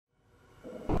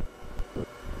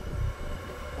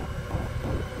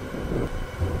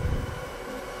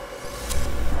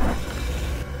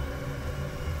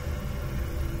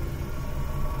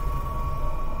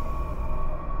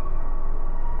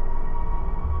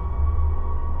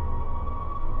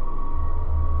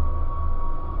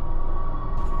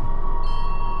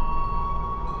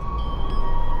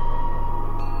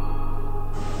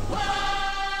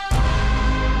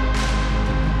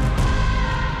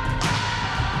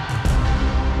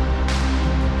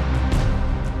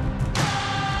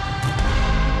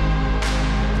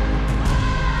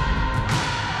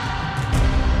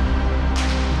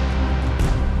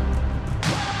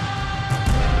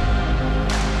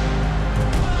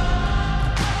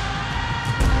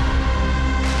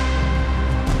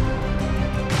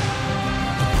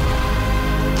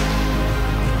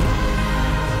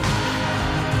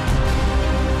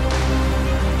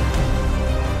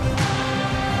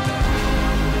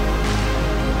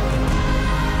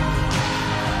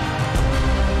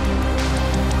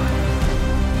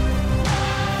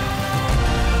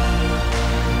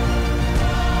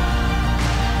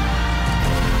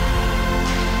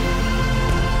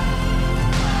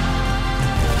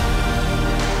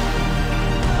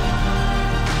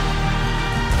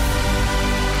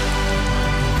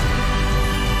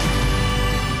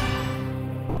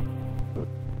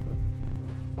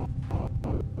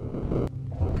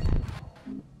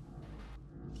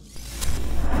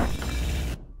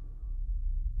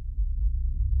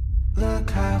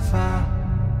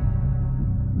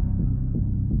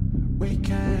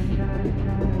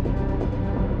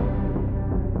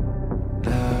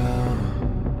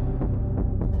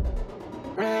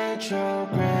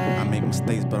I make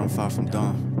mistakes, but I'm far from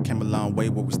done. Came a long way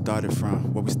where we started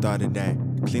from, where we started at.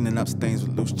 Cleaning up stains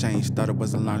with loose change, thought it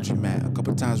was a laundromat. A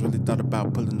couple times really thought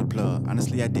about pulling the plug.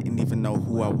 Honestly, I didn't even know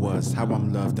who I was, how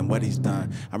I'm loved, and what he's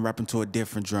done. I'm rapping to a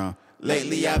different drum.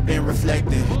 Lately I've been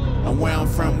reflecting on where I'm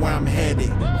from, where I'm headed.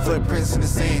 Footprints in the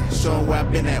sand, showing where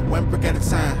I've been at, one brick at a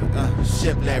time.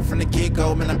 Ship left from the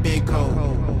get-go, man, I've been cold.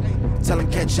 Tell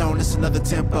them catch on, it's another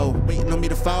tempo. Waiting on me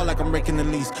to fall like I'm breaking the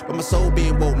lease. But my soul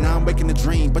being woke, now I'm waking the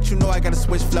dream. But you know I gotta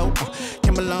switch flow.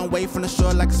 Came a long way from the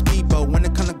shore like a speedboat. When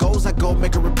it kinda goes, I go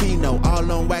make a repeat note.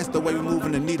 All on wax, the way we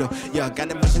moving the needle. Yeah, got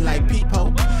that vision like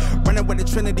peephole. Running with the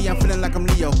Trinity, I'm feeling like I'm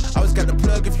Neo. Always got the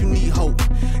plug if you need hope.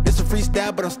 It's a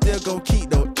freestyle, but I'm still gon'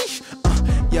 keep though.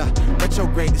 Yeah,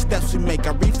 retrograde, the steps we make.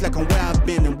 I reflect on where I've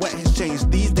been and what has changed.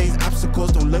 These days,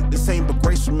 obstacles don't look the same, but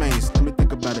grace remains. Let me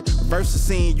think about it. Reverse the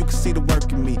scene, you can see the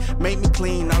work in me. Make me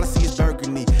clean, all I see is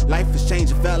burgundy. Life has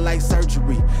changed, it felt like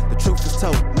surgery. The truth is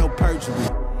told, no perjury.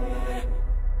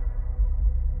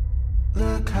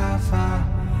 Look how far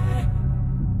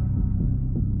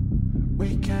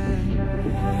we came.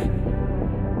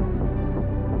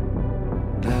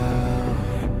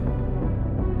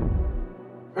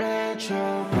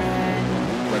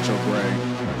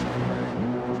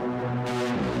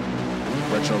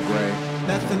 Retrograde.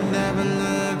 Nothing ever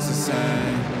looks the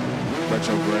same.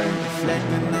 Retrograde.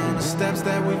 Reflecting on the steps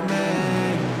that we've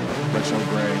made.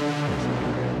 Retrograde.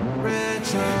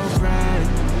 Retrograde.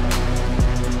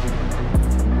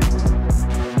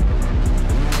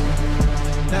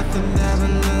 Nothing ever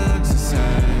looks the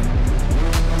same.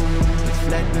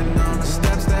 Reflecting on the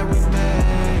steps that we've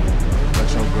made.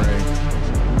 Retrograde.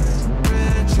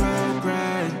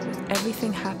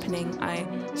 Everything happening, I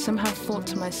somehow thought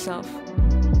to myself,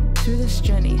 through this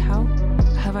journey, how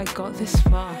have I got this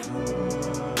far?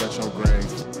 Retrograde.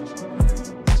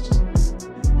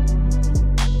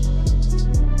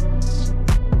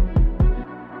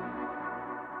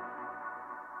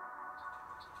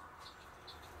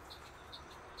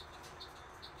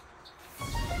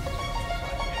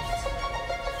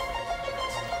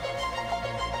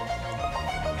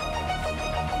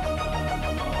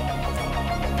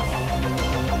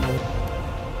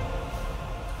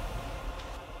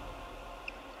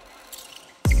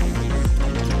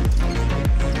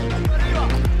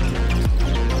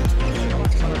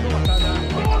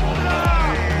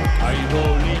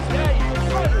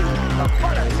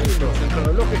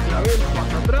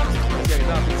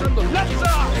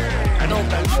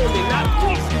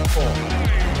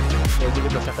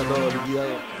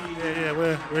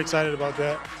 Yeah, we're excited about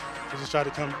that. We just try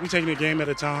to we're taking a game at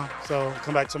a time, so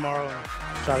come back tomorrow and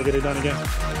try to get it done again.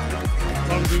 As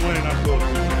long as we win, I'm cool.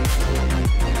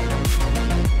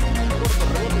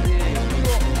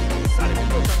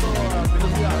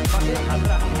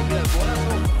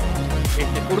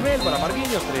 Curnell para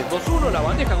Marquinhos, 3-2-1, la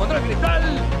bandeja contra Cristal.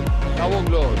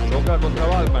 Caboclo choca contra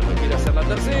Bagman, no quiere hacer la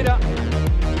tercera.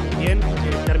 Bien,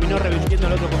 terminó revirtiendo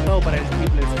al otro costado para el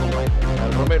triple de su compañero.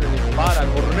 El Romero dispara,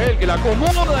 Coronel que la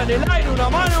acomoda en el aire, una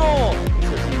mano.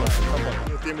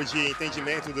 Em termos de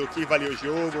entendimento do que valia o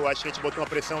jogo, acho que a gente botou uma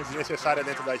pressão desnecessária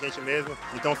dentro da gente mesmo.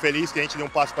 Então feliz que a gente deu um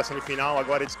passo para a semifinal,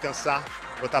 agora é descansar,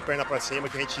 botar a perna para cima,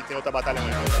 que a gente tem outra batalha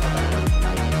amanhã.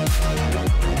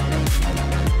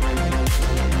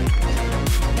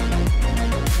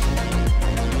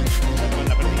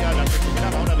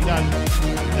 Ahora Vidal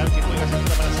que juega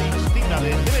segunda para Six, tira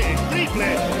de 3,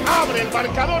 triple, abre el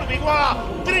marcador Biguá,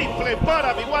 triple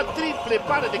para Biguá, triple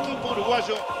para el equipo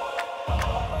uruguayo.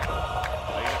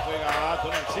 Ahí juega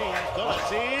Donald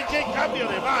Sings, qué cambio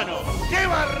de mano, qué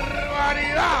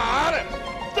barbaridad,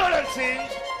 Donald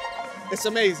Sings. It's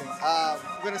amazing.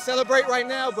 We're going to celebrate right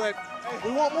now, but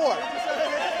we want more.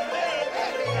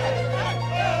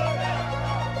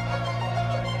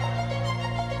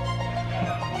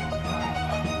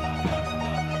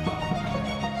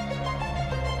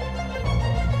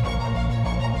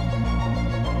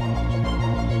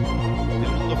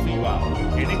 FIBA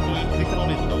en este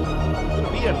momento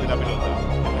pierde la pelota,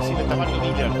 recibe Tamario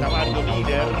Miller,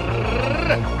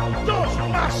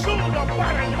 2+1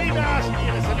 para el Minas, y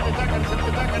el salir de Tucker,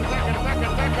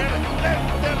 le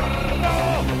enterró,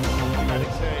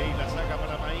 Alexei la saca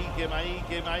para Maíque,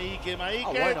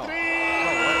 Bueno.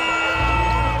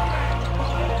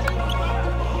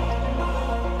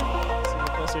 Sim,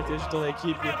 com certeza de toda a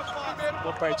equipe.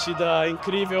 Uma partida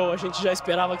incrível, a gente já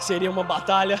esperava que seria uma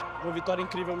batalha, uma vitória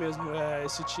incrível mesmo.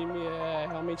 Esse time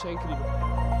realmente é incrível.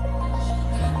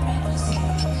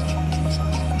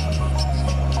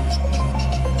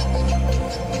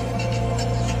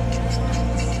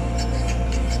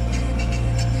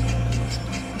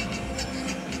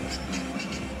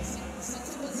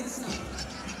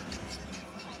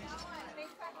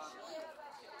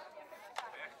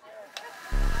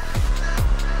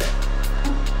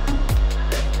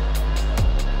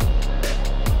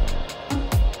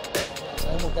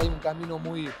 sabemos que hay un camino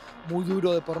muy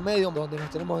duro de por medio, donde nos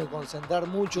tenemos que concentrar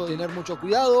mucho, tener mucho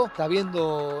cuidado,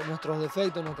 sabiendo nuestros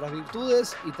defectos, nuestras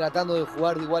virtudes y tratando de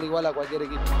jugar de igual a igual a cualquier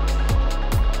equipo.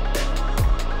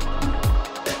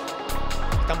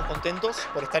 Estamos contentos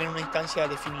por estar en una instancia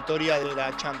definitoria de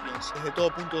la Champions. Desde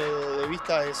todo punto de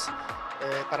vista es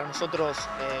para nosotros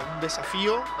un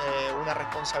desafío, una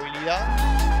responsabilidad.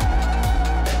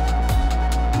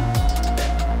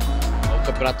 O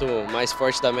campeonato mais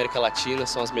forte da América Latina,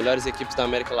 são as melhores equipes da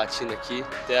América Latina aqui.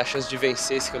 Ter a chance de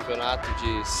vencer esse campeonato,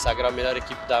 de se sagrar a melhor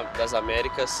equipe das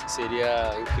Américas,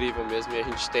 seria incrível mesmo. E a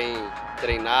gente tem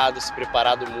treinado, se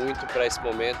preparado muito para esse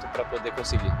momento, para poder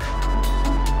conseguir.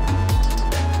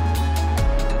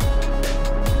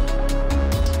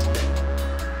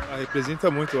 Representa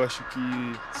muito, eu acho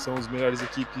que são as melhores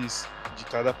equipes de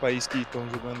cada país que estão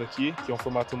jogando aqui, que é um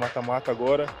formato mata-mata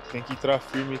agora, tem que entrar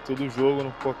firme todo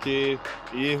jogo, qualquer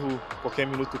erro, qualquer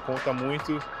minuto conta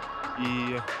muito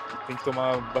e tem que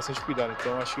tomar bastante cuidado.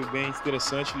 Então acho bem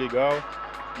interessante, legal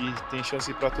e tem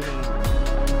chance para todo mundo.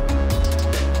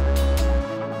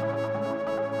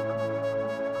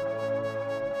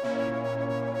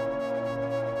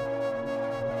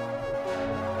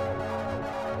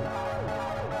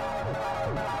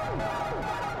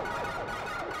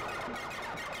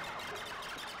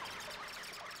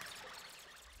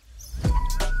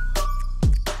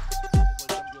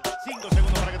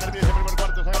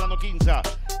 Quinza,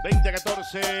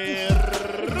 20-14,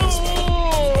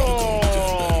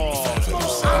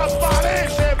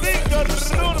 aparece Víctor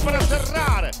Rur para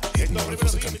cerrar estos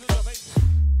primeros 10 minutos.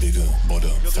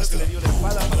 Yo creo que le dio la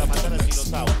espada para matar al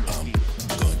dinosaurio.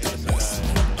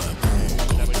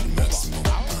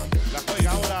 La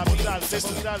juega ahora Vidal, Tempo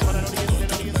Vidal para el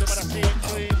oriente para Sin.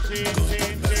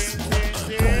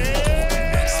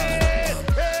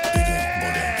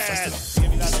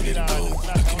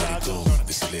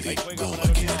 Ahí juega con el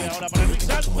oriente ahora para Luis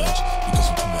Santos.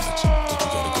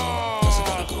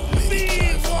 Mostrando un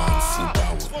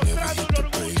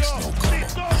orgullo de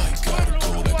todo el pueblo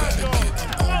uruguayo.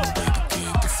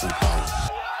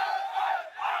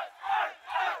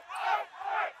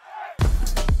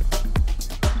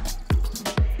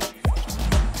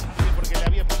 Porque le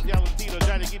había punteado un tiro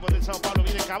ya el equipo del Sao Paulo.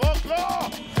 Viene Caboclo.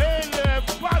 El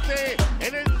empate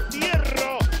en el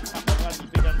entierro.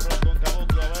 Con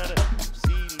Caboclo, a ver.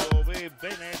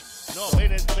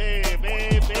 Bennett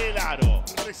ve Laro.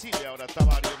 Recibe ahora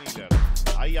Tavario Miller.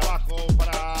 Ahí abajo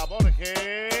para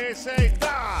Borges.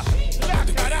 Está la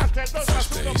canasta, el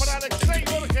 2-1 para Alexei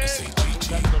Borges.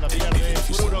 Buscando la pierde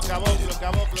Bruno Caboclo.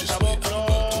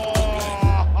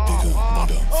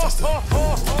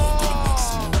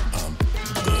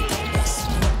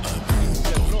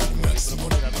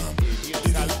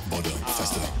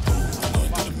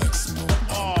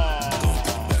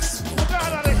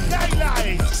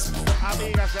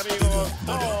 Amigas y amigos,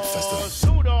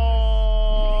 2-1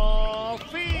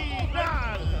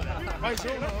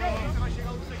 final.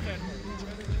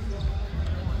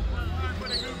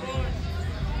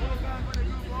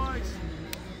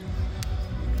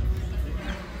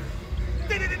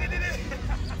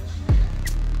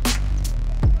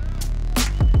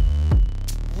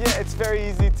 Yeah, it's very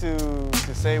easy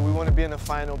to say we want to be in the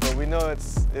final, but we know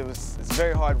it's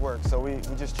very hard work. So we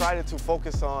just tried to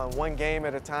focus on one game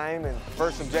at a time, and the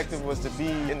first objective was to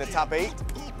be in the top 8.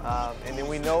 And then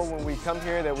we know when we come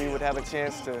here that we would have a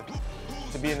chance to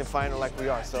be in the final like we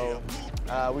are. So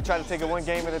we try to take it one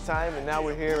game at a time, and now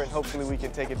we're here, and hopefully we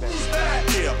can take advantage.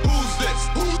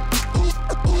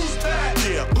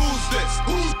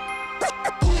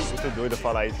 Muito doido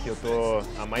falar isso, que eu tô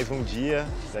há mais um dia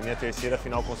da minha terceira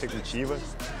final consecutiva.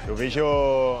 Eu vejo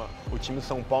o time do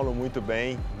São Paulo muito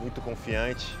bem, muito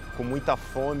confiante, com muita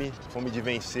fome de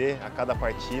vencer a cada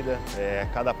partida, a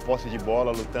cada posse de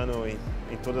bola, lutando em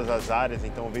todas as áreas.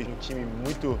 Então eu vejo um time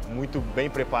muito bem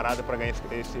preparado para ganhar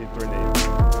esse torneio.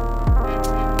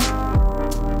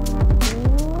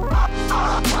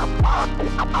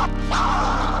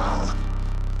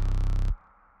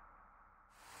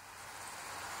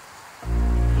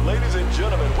 Ladies and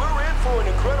gentlemen, we're in for an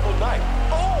incredible night.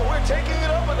 Oh, we're taking it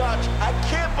up a notch. I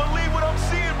can't believe what I'm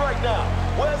seeing right now.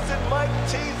 Wes and Mike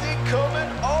Teasy coming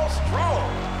all strong,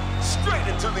 straight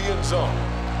into the end zone.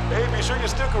 Hey, be sure you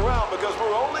stick around because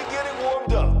we're only getting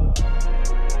warmed up.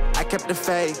 I kept the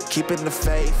faith, keeping the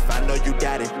faith. I know you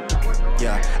got it.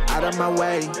 Yeah, out of my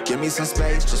way, give me some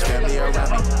space, just family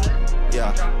around me.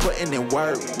 Yeah, putting in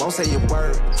work, won't say a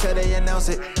word till they announce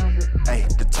it. Hey,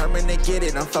 determined to get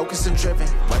it, I'm focused and driven.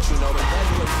 What you know,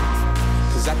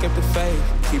 cause I kept the faith,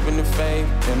 keeping the faith.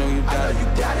 I know you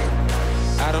got it.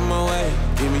 Out of my way,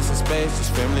 give me some space,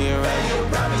 just family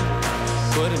around me.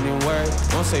 put it in work.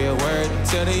 Won't say a word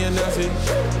until they announce it.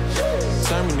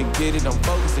 Determined to get it, I'm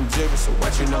focused and driven, so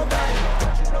what you know about it?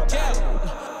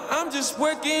 Yeah, I'm just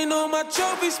working on my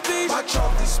trophy speech. My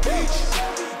trophy speech.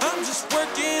 I'm just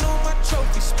working on my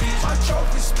trophy speech. My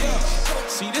trophy speech.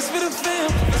 See, this for the fam,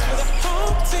 this for the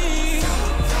home team.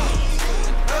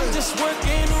 I'm just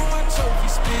working on my trophy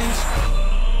speech.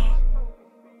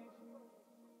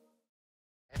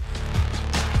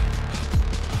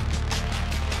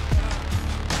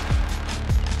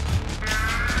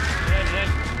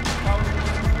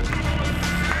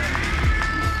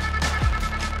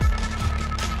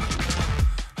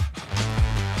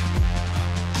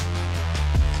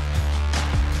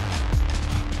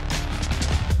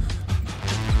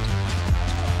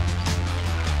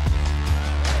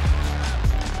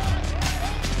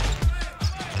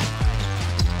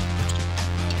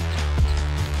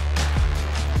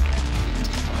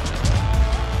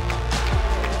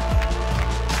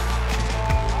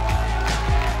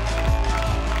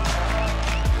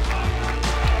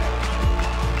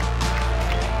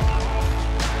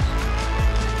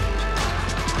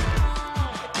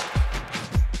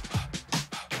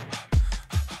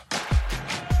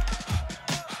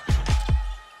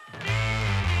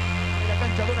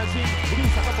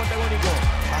 Cruza campo antagónico.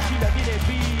 Allí la tiene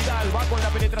Vidal. Va con la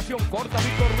penetración. Corta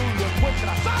Víctor Rubio.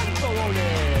 Encuentra Santo doble.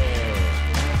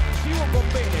 Sigo con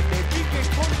Vélez. De pique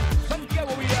con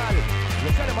Santiago Vidal.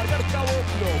 Lo sale a marcar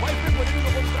Caboclo. Va el Pepo en el 1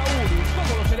 contra 1.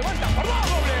 Incómodo se levanta. ¡Perdón,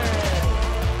 doble!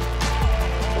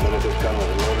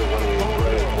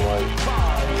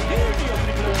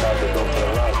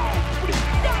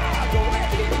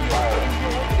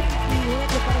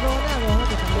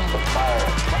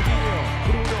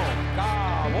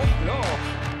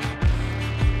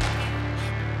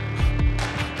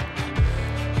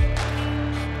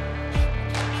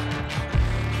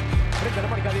 Frente a la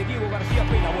marca de Diego García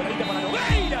Pena, voladita para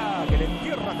Nogueira, que le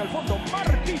entierra hasta el fondo,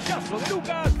 martillazo de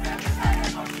Lucas.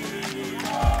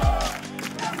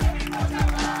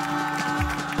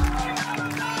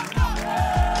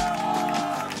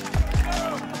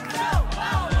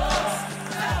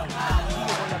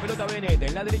 Con la pelota Bennett,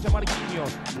 en la derecha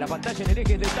Marquinhos, la pantalla en el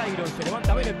eje de Tyron, se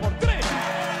levanta Bennett por 3.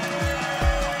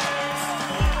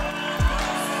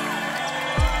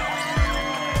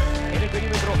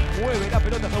 Perímetro, mueve la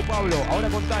pelota Sao Paulo, ahora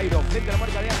con Tyron, frente a la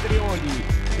marca de Andreoli,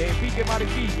 de pique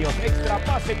Marquinhos, extra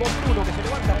pase con Bruno que se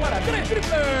levanta para 3,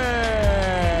 triple.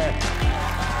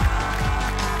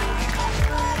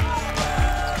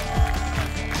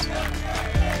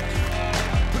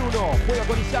 Bruno juega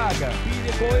con Isaac,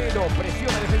 pide Coelho,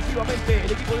 presiona defensivamente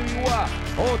el equipo de Biguá,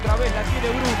 otra vez la tiene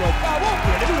Bruno,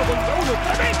 Caboclo en el 1 contra 1,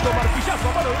 tremendo martillazo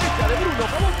a mano derecha de Bruno,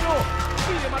 Caboclo,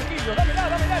 pide Marquinhos,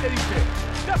 dámela, le dice.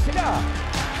 ¡Dásela!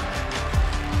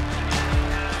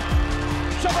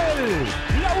 Chabel,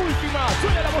 la última,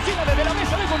 suena la bocina desde la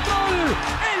mesa de control.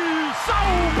 El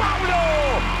Sao Paulo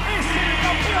es el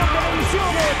campeón de la edición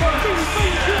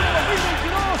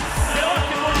 2021-2022 de la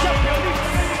Basketball Champions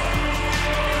League.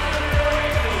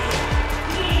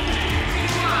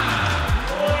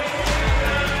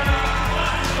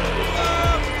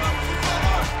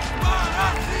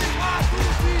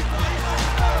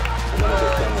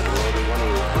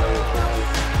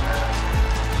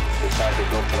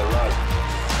 Go for the run.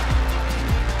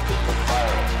 Just a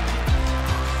fire.